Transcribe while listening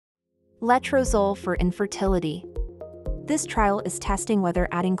Letrozole for infertility. This trial is testing whether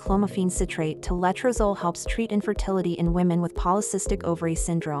adding clomiphene citrate to letrozole helps treat infertility in women with polycystic ovary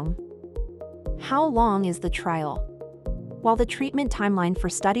syndrome. How long is the trial? While the treatment timeline for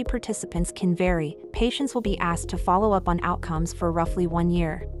study participants can vary, patients will be asked to follow up on outcomes for roughly 1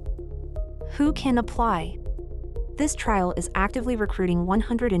 year. Who can apply? This trial is actively recruiting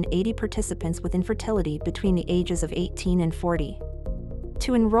 180 participants with infertility between the ages of 18 and 40.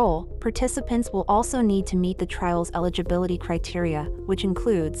 To enroll, participants will also need to meet the trial's eligibility criteria, which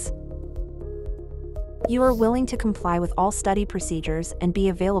includes: you are willing to comply with all study procedures and be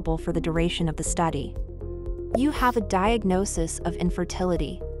available for the duration of the study. You have a diagnosis of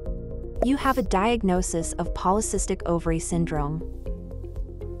infertility. You have a diagnosis of polycystic ovary syndrome.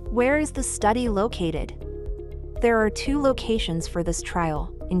 Where is the study located? There are 2 locations for this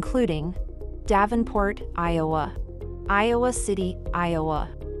trial, including Davenport, Iowa, Iowa City, Iowa.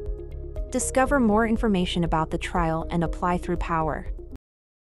 Discover more information about the trial and apply through Power.